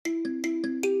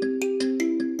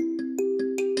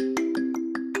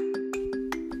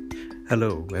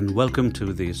Hello, and welcome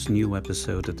to this new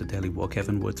episode of the Daily Walk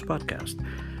Heavenwards podcast.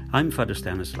 I'm Father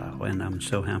Stanislaw, and I'm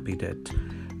so happy that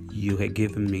you have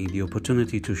given me the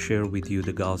opportunity to share with you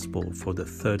the gospel for the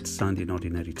third Sunday in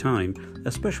Ordinary Time,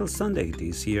 a special Sunday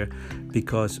this year,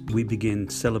 because we begin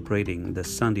celebrating the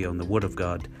Sunday on the Word of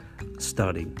God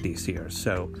starting this year.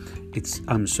 So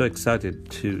I'm so excited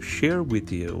to share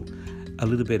with you a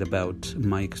little bit about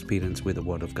my experience with the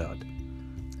Word of God.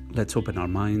 Let's open our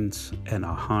minds and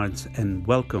our hearts and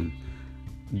welcome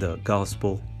the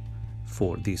gospel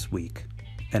for this week.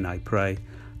 And I pray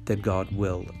that God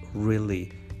will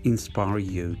really inspire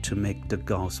you to make the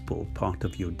gospel part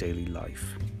of your daily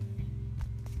life.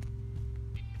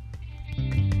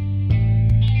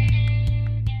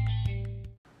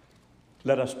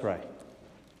 Let us pray.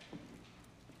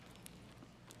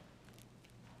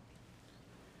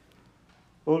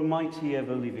 Almighty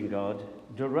ever-living God,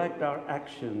 direct our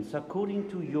actions according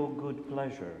to your good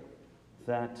pleasure,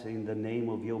 that in the name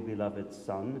of your beloved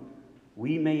Son,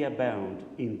 we may abound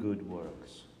in good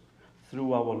works.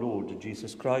 Through our Lord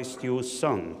Jesus Christ, your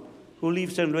Son, who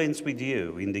lives and reigns with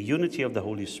you in the unity of the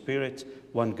Holy Spirit,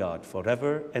 one God,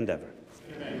 forever and ever.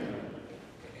 Amen.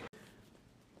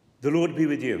 The Lord be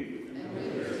with you. And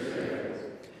with your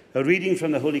spirit. A reading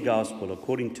from the Holy Gospel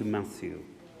according to Matthew.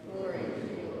 Glory to you,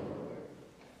 Lord.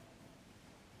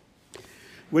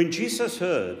 When Jesus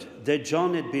heard that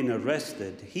John had been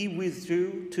arrested, he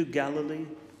withdrew to Galilee.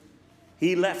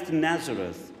 He left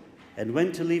Nazareth and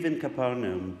went to live in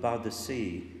Capernaum by the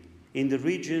sea, in the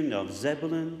region of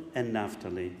Zebulun and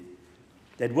Naphtali,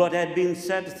 that what had been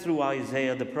said through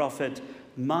Isaiah the prophet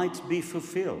might be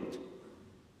fulfilled.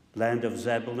 Land of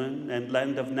Zebulun and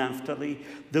land of Naphtali,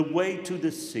 the way to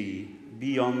the sea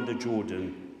beyond the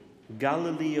Jordan,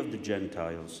 Galilee of the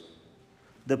Gentiles.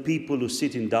 The people who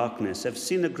sit in darkness have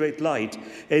seen a great light,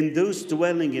 and those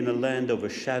dwelling in a land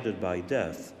overshadowed by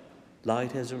death,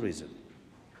 light has arisen.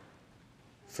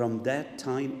 From that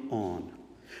time on,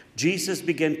 Jesus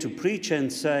began to preach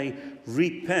and say,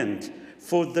 "Repent,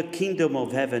 for the kingdom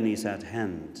of heaven is at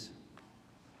hand."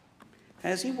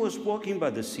 As he was walking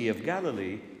by the Sea of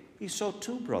Galilee, he saw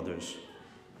two brothers,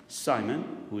 Simon,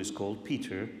 who is called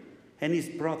Peter, and his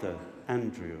brother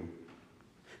Andrew.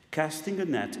 Casting a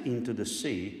net into the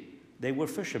sea, they were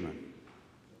fishermen.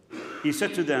 He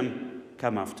said to them,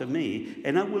 "Come after me,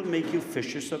 and I will make you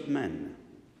fishers of men."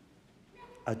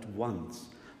 At once,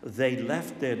 they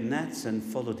left their nets and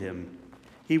followed him.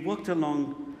 He walked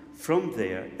along from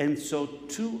there and saw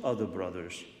two other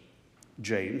brothers,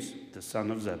 James, the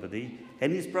son of Zebedee,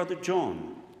 and his brother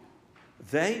John.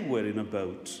 They were in a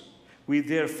boat with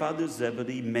their father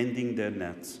Zebedee, mending their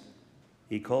nets.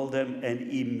 He called them, and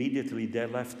immediately they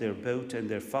left their boat and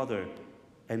their father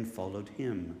and followed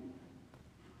him.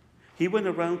 He went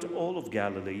around all of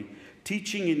Galilee,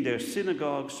 teaching in their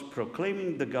synagogues,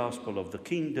 proclaiming the gospel of the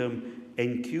kingdom,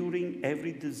 and curing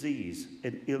every disease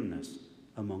and illness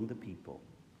among the people.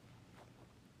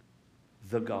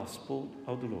 The gospel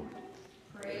of the Lord.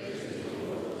 Praise to you,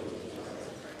 Lord.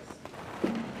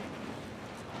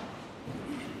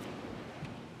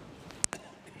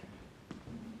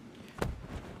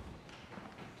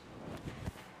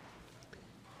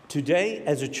 Today,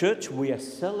 as a church, we are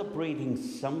celebrating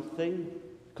something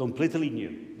completely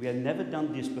new. We have never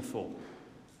done this before.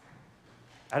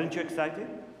 Aren't you excited?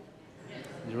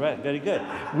 Yes. Right, very good.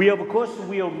 We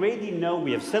already know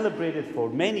we have celebrated for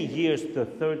many years the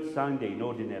third Sunday in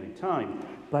Ordinary Time,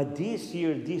 but this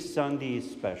year, this Sunday is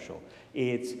special.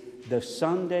 It's the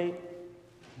Sunday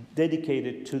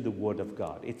dedicated to the Word of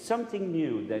God. It's something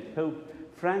new that Pope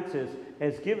Francis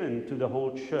has given to the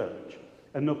whole church.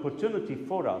 An opportunity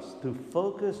for us to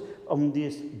focus on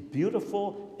this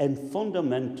beautiful and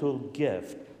fundamental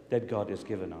gift that God has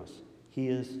given us,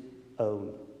 His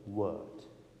own Word.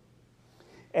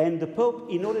 And the Pope,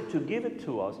 in order to give it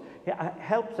to us,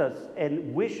 helps us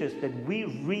and wishes that we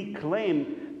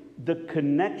reclaim the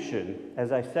connection,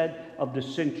 as I said, of the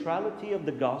centrality of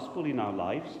the gospel in our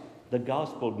lives. The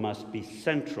gospel must be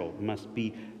central, must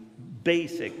be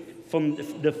basic, from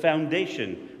the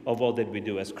foundation of all that we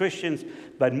do as Christians,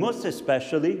 but most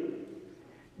especially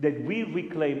that we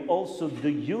reclaim also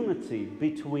the unity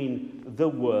between the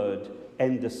Word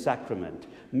and the sacrament,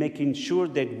 making sure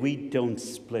that we don't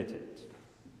split it.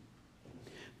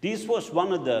 This was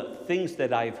one of the things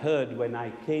that I've heard when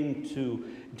I came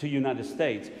to United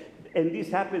States, and this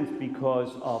happens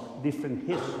because of different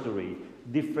history,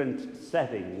 different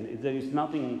setting. There is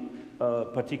nothing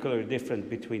particularly different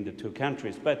between the two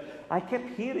countries. But I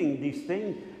kept hearing these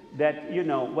things that,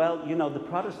 the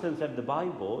Protestants have the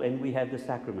Bible and we have the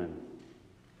sacrament.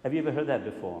 Have you ever heard that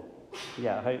before?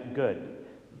 Yeah, good.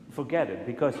 forget it,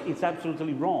 because it's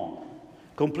absolutely wrong,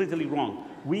 completely wrong.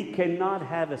 We cannot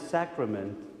have a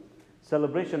sacrament,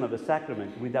 celebration of a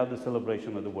sacrament, without the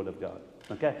celebration of the Word of God.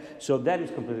 Okay? So that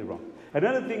is completely wrong.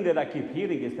 Another thing that I keep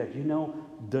hearing is that,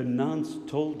 the nuns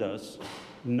told us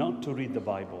not to read the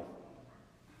Bible.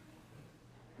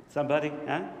 Somebody?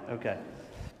 Huh? Okay.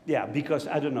 Yeah, because,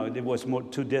 I don't know, it was more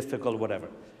too difficult, whatever.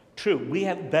 True, we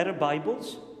have better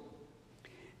Bibles,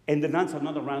 and the nuns are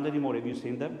not around anymore. Have you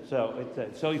seen them? So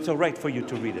it's all right for you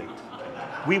to read it.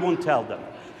 We won't tell them.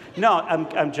 No,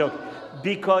 I'm joking.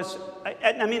 Because,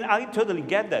 I totally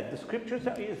get that. The Scriptures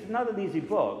is not an easy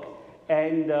book.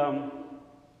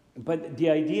 But the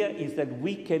idea is that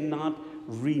we cannot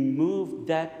remove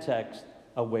that text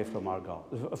away from our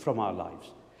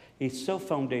lives. It's so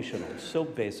foundational, so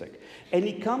basic. And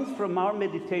it comes from our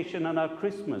meditation on our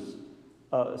Christmas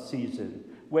season,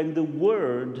 when the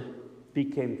Word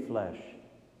became flesh.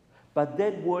 But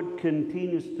that Word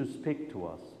continues to speak to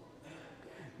us.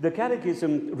 The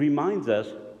Catechism reminds us,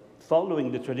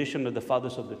 following the tradition of the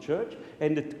Fathers of the Church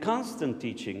and the constant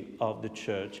teaching of the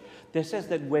Church, that says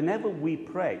that whenever we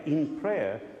pray, in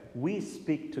prayer, we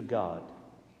speak to God.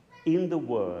 In the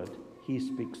Word, He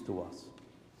speaks to us.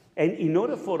 And in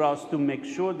order for us to make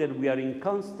sure that we are in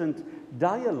constant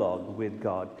dialogue with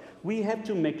God, we have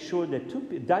to make sure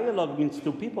that dialogue means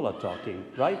two people are talking,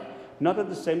 right? Not at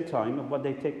the same time, but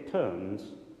they take turns.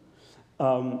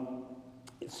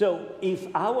 So if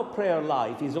our prayer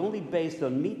life is only based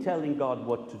on me telling God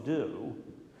what to do,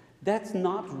 that's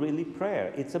not really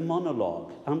prayer. It's a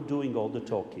monologue. I'm doing all the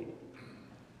talking.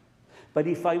 But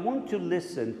if I want to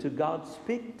listen to God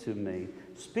speak to me,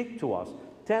 speak to us,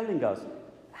 telling us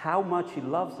how much He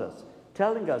loves us,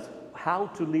 telling us how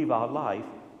to live our life,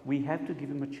 we have to give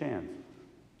Him a chance.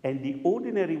 And the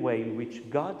ordinary way in which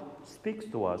God speaks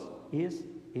to us is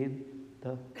in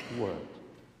the Word.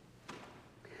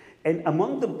 And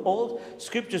among all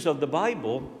scriptures of the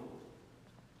Bible,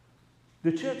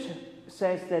 the Church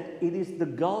says that it is the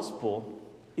gospel,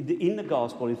 in the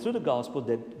gospel and through the gospel,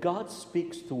 that God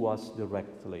speaks to us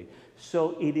directly.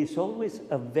 So it is always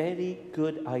a very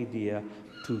good idea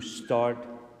to start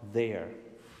there.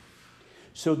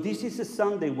 So this is a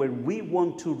Sunday where we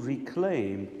want to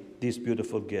reclaim this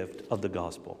beautiful gift of the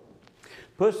gospel.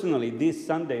 Personally, this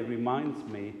Sunday reminds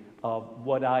me of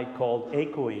what I call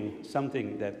echoing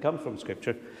something that comes from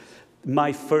Scripture,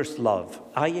 my first love.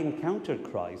 I encountered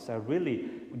Christ.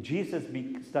 Jesus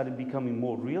started becoming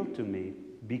more real to me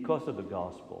because of the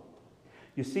gospel.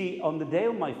 You see, on the day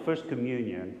of my first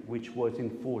communion, which was in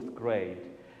 4th grade,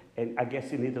 and I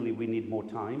guess in Italy we need more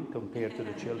time compared to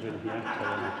the children here.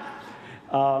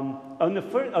 On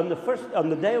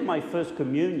the day of my first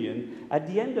communion, at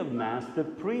the end of Mass, the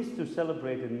priest who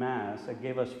celebrated Mass and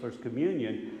gave us first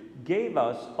communion gave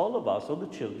us, all the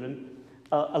children,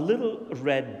 a little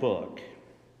red book.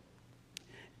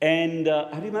 And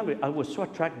I remember I was so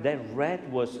attracted. That red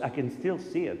I can still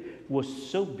see it, was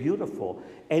so beautiful.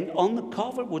 And on the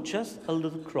cover was just a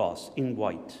little cross in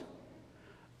white.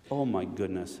 Oh my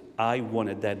goodness, I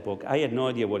wanted that book. I had no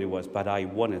idea what it was, but I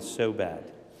wanted so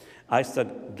bad. I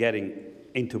started getting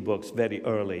into books very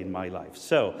early in my life.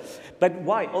 But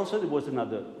why? Also, there was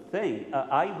another thing.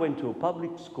 I went to a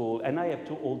public school, and I have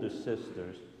 2 older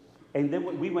sisters, and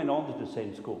then we went all to the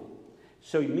same school.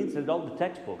 So it means that all the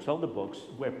textbooks, all the books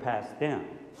were passed down.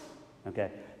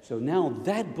 Okay? So now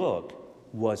that book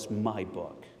was my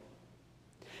book.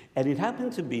 And it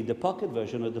happened to be the pocket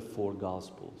version of the 4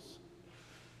 Gospels.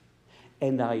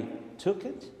 And I took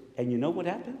it, and you know what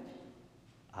happened?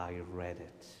 I read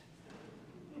it.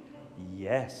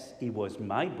 Yes, it was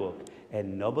my book,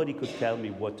 and nobody could tell me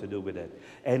what to do with it.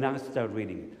 And I started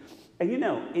reading it. And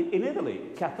in Italy,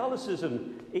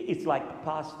 Catholicism, it's like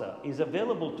pasta. It's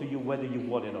available to you whether you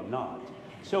want it or not.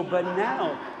 But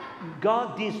now,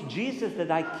 God, this Jesus that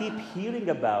I keep hearing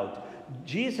about,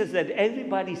 Jesus that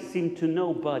everybody seemed to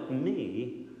know but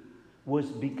me, was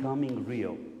becoming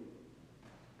real.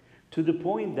 To the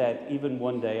point that even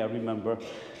one day, I remember,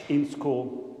 in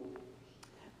school,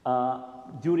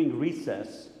 during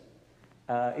recess,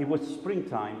 it was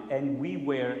springtime, and we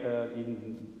were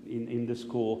in the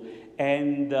school,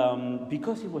 and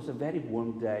because it was a very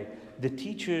warm day, the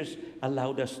teachers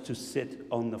allowed us to sit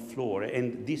on the floor.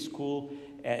 And this school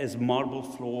has marble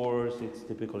floors. It's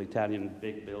typical Italian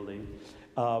big building.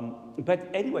 But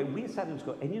anyway, we sat in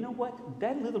school, and you know what?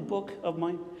 That little book of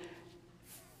mine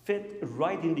fit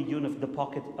right in the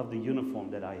pocket of the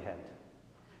uniform that I had.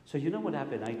 So you know what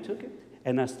happened? I took it,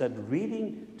 and I started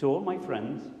reading to all my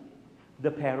friends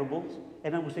the parables,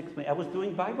 and I was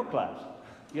doing Bible class,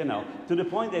 to the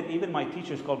point that even my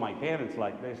teachers called my parents,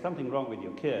 like, there's something wrong with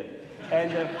your kid.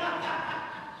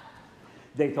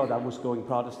 They thought I was going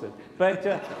Protestant. But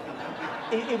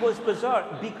it was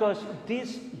bizarre because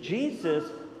this Jesus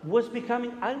was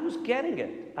becoming, I was getting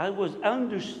it. I was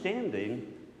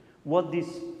understanding what this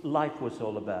life was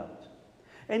all about.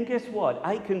 And guess what?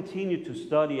 I continued to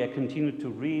study, I continued to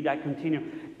read,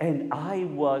 and I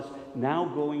was now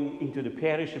going into the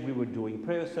parish, and we were doing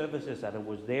prayer services, and I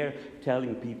was there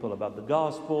telling people about the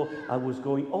gospel. I was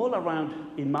going all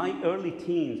around. In my early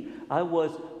teens, I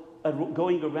was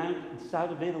going around the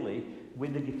south of Italy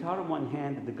with the guitar in one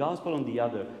hand, the gospel on the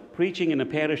other, preaching in the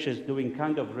parishes, doing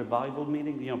kind of revival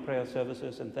meetings, prayer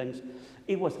services and things.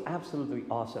 It was absolutely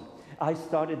awesome. I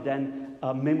started then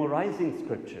memorizing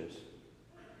scriptures.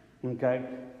 Okay,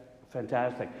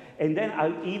 fantastic. And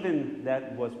then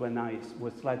that was when I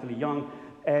was slightly young,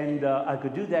 and I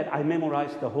could do that. I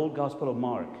memorized the whole Gospel of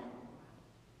Mark.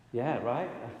 Yeah, right?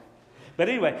 But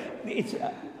anyway,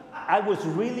 I was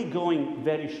really going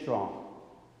very strong.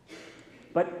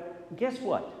 But guess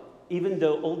what? Even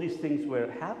though all these things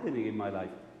were happening in my life,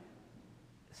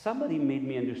 somebody made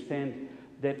me understand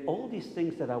that all these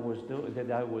things that I was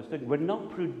doing were not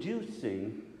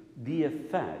producing the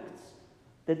effects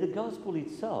that the gospel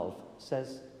itself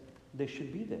says they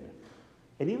should be there.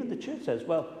 And even the church says,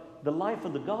 well, the life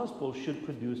of the gospel should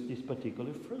produce these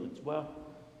particular fruits. Well,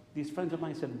 these friends of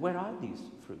mine said, where are these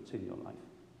fruits in your life?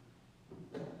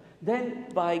 Then,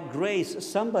 by grace,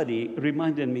 somebody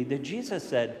reminded me that Jesus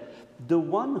said, the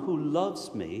one who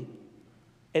loves me,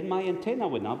 and my antenna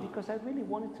went up because I really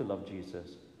wanted to love Jesus,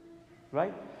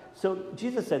 right? So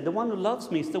Jesus said, the one who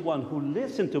loves me is the one who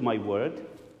listened to my word.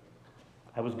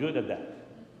 I was good at that.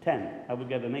 10, I would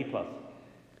get an A+.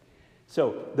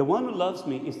 So, the one who loves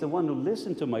me is the one who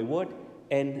listens to my word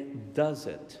and does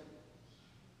it.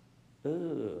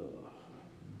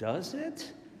 Does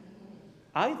it?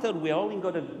 I thought we only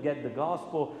got to get the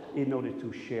gospel in order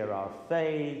to share our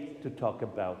faith, to talk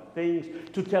about things,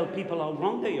 to tell people how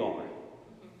wrong they are.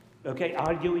 Okay,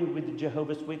 arguing with the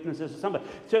Jehovah's Witnesses or somebody.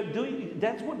 So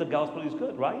that's what the gospel is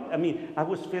good, right? I mean, I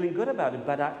was feeling good about it,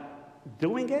 but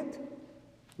doing it,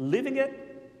 living it,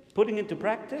 putting into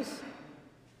practice,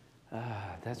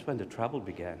 that's when the trouble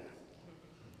began.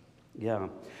 Yeah.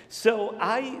 So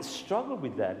I struggled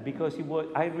with that because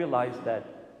I realized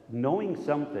that knowing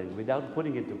something without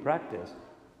putting it into practice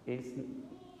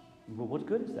what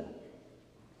good is that?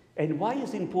 And why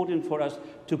is it important for us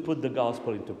to put the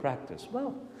gospel into practice?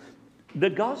 Well, the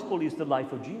gospel is the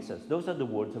life of Jesus. Those are the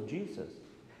words of Jesus.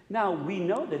 Now, we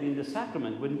know that in the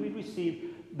sacrament, when we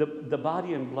receive the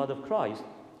body and blood of Christ,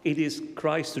 it is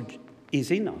Christ who is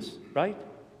in us, right?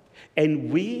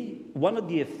 And one of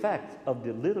the effects of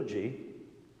the liturgy,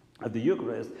 of the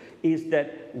Eucharist, is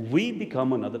that we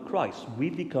become another Christ. We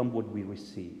become what we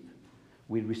receive.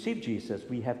 We receive Jesus,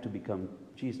 we have to become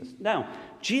Jesus. Now,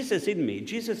 Jesus in me,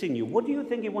 Jesus in you, what do you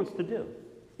think he wants to do?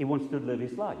 He wants to live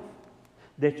his life.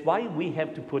 That's why we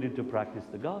have to put into practice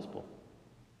the gospel.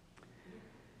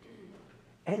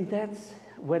 And that's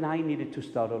when I needed to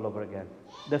start all over again.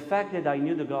 The fact that I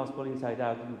knew the gospel inside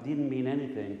out didn't mean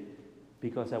anything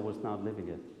because I was not living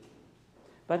it.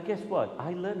 But guess what?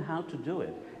 I learned how to do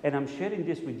it. And I'm sharing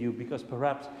this with you because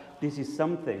perhaps this is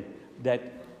something that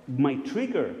might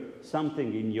trigger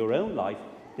something in your own life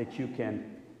that you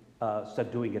can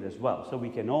start doing it as well. So we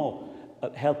can all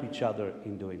help each other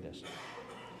in doing this.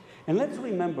 And let's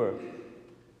remember,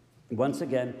 once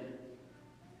again,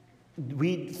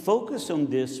 we focus on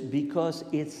this because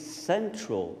it's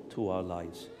central to our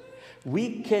lives.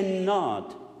 We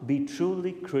cannot be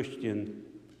truly Christian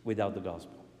without the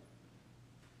gospel.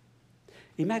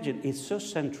 Imagine, it's so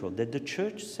central that the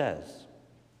church says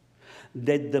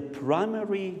that the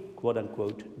primary,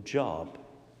 quote-unquote, job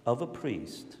of a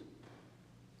priest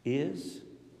is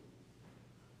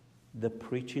the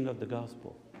preaching of the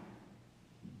gospel.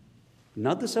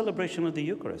 Not the celebration of the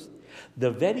Eucharist. The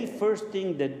very first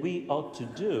thing that we ought to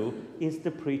do is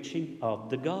the preaching of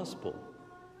the gospel.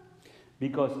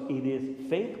 Because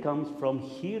faith comes from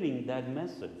hearing that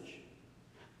message.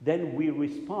 Then we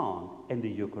respond, and the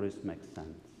Eucharist makes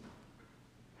sense.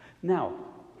 Now,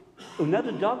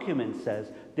 another document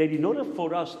says that in order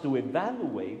for us to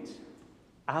evaluate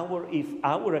if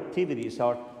our activities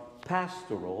are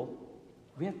pastoral,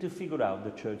 we have to figure out,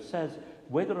 the church says,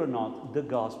 whether or not the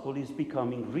gospel is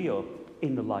becoming real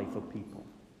in the life of people.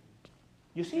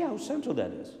 You see how central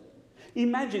that is?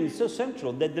 Imagine it's so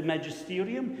central that the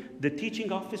magisterium, the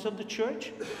teaching office of the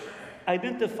church,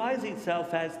 identifies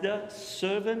itself as the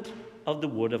servant of the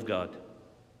Word of God.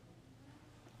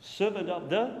 Servant of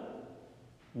the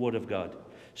Word of God.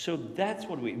 So that's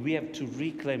what we have to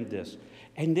reclaim this.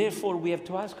 And therefore we have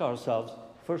to ask ourselves,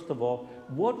 First of all,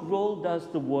 what role does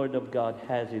the Word of God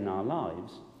has in our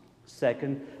lives?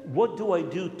 Second, what do I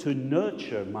do to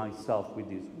nurture myself with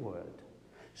His Word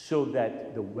so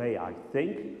that the way I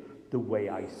think, the way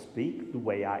I speak, the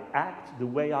way I act, the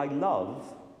way I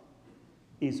love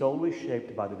is always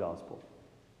shaped by the gospel?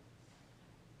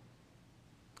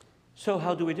 So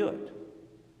how do we do it?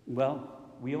 Well,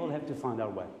 we all have to find our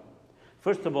way.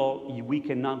 First of all, we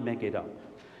cannot make it up.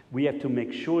 We have to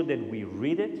make sure that we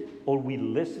read it or we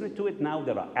listen to it. Now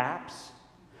there are apps,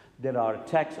 there are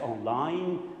texts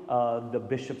online, the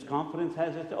Bishops' Conference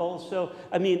has it also.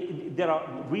 I mean, there are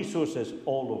resources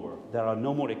all over. There are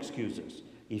no more excuses.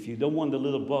 If you don't want the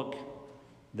little book,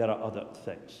 there are other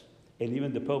things. And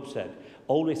even the Pope said,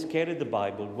 always carry the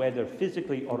Bible, whether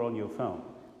physically or on your phone,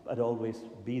 but always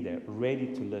be there, ready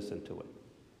to listen to it.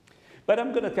 But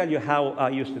I'm going to tell you how I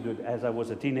used to do it as I was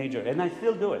a teenager, and I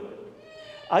still do it.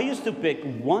 I used to pick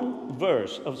one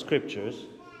verse of scriptures,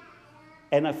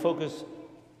 and I focus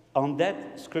on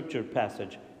that scripture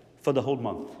passage for the whole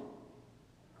month.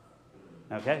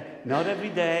 Okay? Not every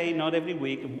day, not every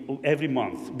week, every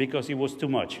month, because it was too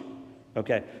much.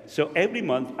 Okay? So every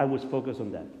month I was focused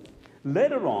on that.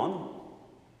 Later on,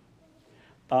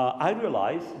 I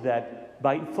realized that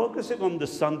by focusing on the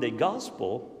Sunday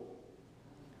gospel,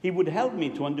 He would help me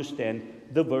to understand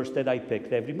the verse that I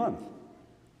picked every month,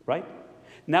 right?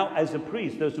 Now, as a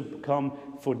priest, those who come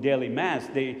for daily Mass,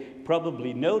 they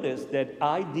probably notice that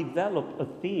I developed a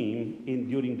theme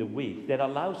during the week that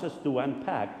allows us to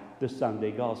unpack the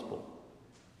Sunday gospel.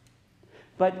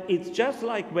 But it's just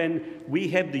like when we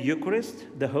have the Eucharist,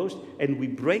 the host, and we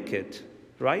break it,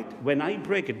 right? When I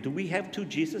break it, do we have two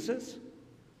Jesuses?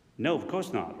 No, of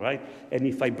course not, right? And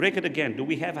if I break it again, do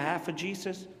we have half a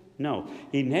Jesus? No.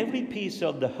 In every piece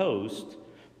of the host,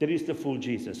 there is the full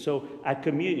Jesus. So at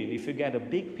communion, if you get a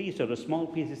big piece or a small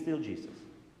piece, it's still Jesus.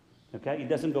 Okay? It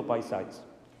doesn't go by sides.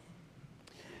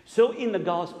 So in the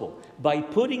gospel, by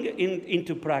putting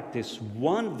into practice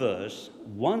one verse,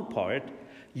 one part,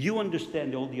 you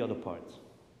understand all the other parts.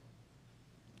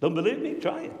 Don't believe me?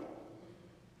 Try it.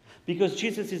 Because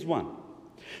Jesus is one.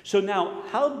 So now,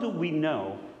 how do we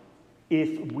know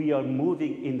if we are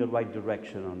moving in the right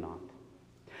direction or not?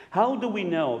 How do we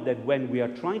know that when we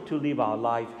are trying to live our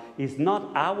life, it's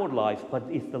not our life, but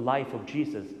it's the life of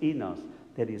Jesus in us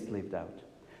that is lived out?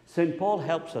 St. Paul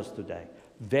helps us today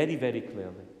very, very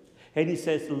clearly. And he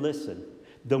says, listen,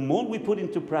 the more we put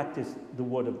into practice the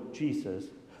word of Jesus,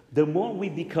 the more we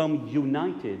become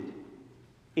united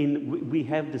we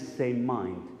have the same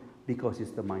mind, because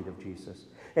it's the mind of Jesus.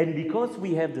 And because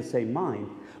we have the same mind,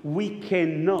 we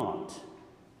cannot,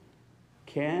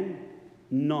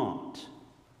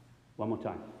 one more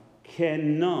time,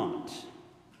 cannot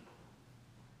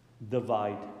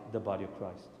divide the body of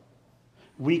Christ.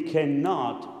 We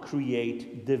cannot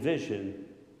create division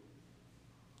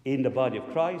in the body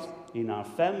of Christ, in our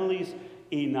families,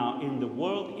 in the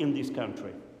world, in this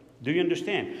country. Do you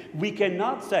understand? We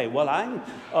cannot say, well, I'm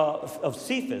of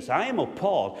Cephas, I am of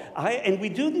Paul. And we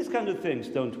do these kind of things,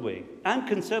 don't we? I'm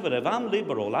conservative, I'm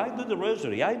liberal, I do the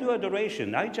rosary, I do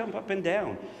adoration, I jump up and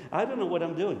down. I don't know what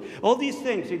I'm doing. All these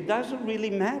things, it doesn't really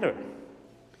matter.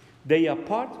 They are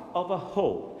part of a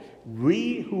whole.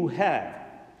 We who have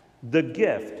the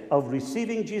gift of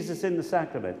receiving Jesus in the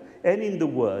sacrament and in the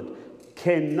Word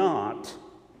cannot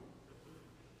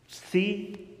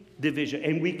see division,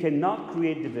 and we cannot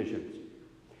create divisions.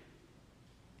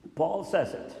 Paul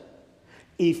says it.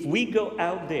 If we go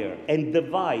out there and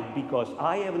divide because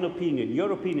I have an opinion,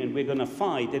 your opinion, we're going to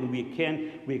fight and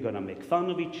we're going to make fun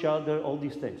of each other, all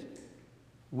these things.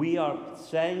 We are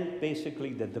saying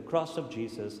basically that the cross of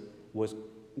Jesus was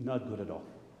not good at all.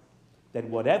 That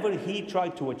whatever he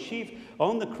tried to achieve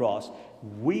on the cross,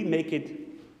 we make it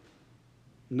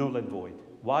null and void.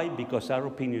 Why? Because our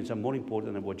opinions are more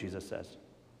important than what Jesus says.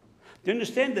 Do you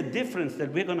understand the difference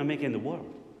that we're going to make in the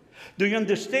world? Do you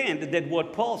understand that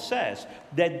what Paul says,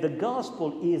 that the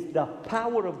gospel is the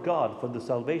power of God for the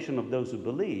salvation of those who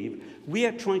believe, we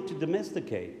are trying to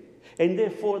domesticate. And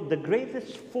therefore, the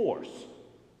greatest force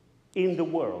in the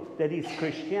world, that is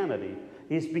Christianity,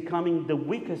 is becoming the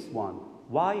weakest one.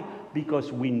 Why?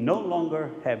 Because we no longer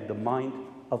have the mind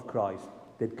of Christ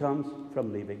that comes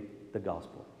from living the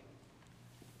gospel.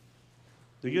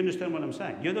 Do you understand what I'm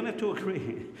saying? You don't have to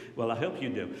agree. Well, I hope you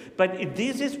do. But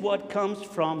this is what comes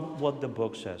from what the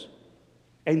book says.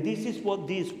 And this is what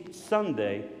this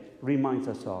Sunday reminds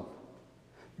us of.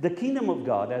 The kingdom of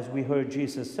God, as we heard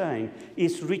Jesus saying,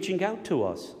 is reaching out to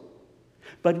us.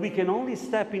 But we can only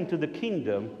step into the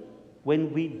kingdom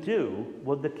when we do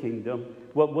what the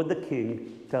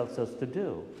king tells us to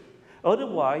do.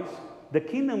 Otherwise, The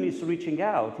kingdom is reaching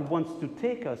out. It wants to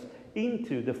take us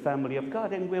into the family of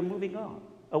God, and we're moving on,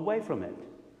 away from it.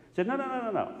 So no.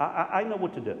 I know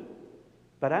what to do,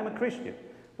 but I'm a Christian.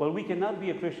 Well, we cannot be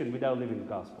a Christian without living the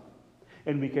gospel.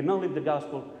 And we cannot live the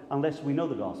gospel unless we know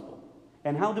the gospel.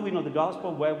 And how do we know the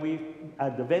gospel? Well,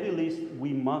 at the very least,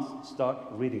 we must start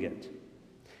reading it.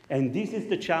 And this is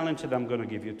the challenge that I'm going to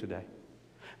give you today.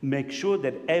 Make sure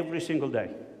that every single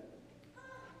day,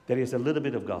 there is a little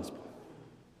bit of gospel.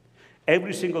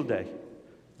 Every single day,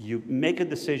 you make a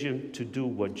decision to do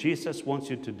what Jesus wants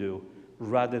you to do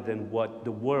rather than what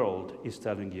the world is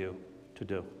telling you to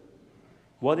do.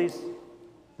 What is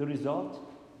the result?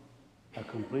 A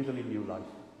completely new life.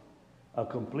 A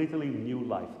completely new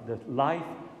life. The life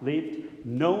lived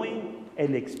knowing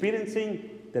and experiencing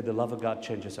that the love of God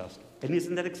changes us. And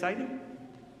isn't that exciting?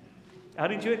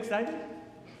 Aren't you excited?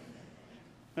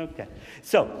 Okay.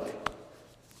 So,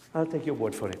 I'll take your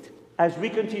word for it. As we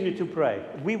continue to pray,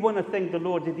 we want to thank the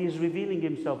Lord that He is revealing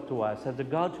Himself to us as a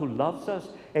God who loves us,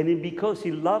 and because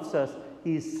He loves us,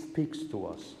 He speaks to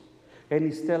us. And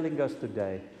He's telling us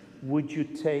today, would you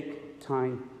take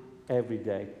time every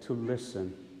day to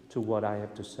listen to what I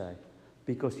have to say?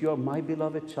 Because you're my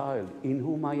beloved child, in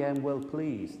whom I am well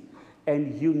pleased.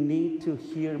 And you need to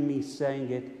hear me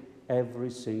saying it every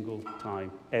single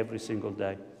time, every single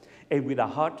day. And with a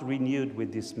heart renewed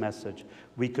with this message,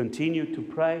 we continue to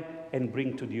pray and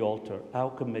bring to the altar our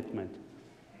commitment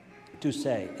to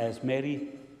say, as Mary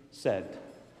said,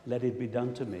 let it be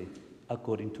done to me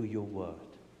according to your word.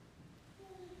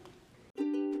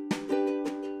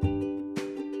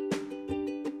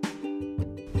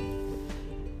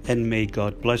 And may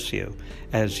God bless you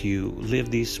as you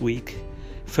live this week,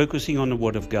 focusing on the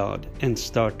Word of God, and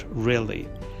start really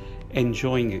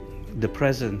enjoying the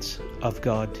presence of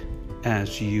God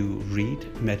as you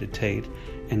read, meditate,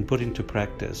 and put into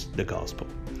practice the gospel.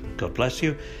 God bless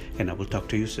you, and I will talk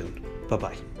to you soon.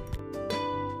 Bye-bye.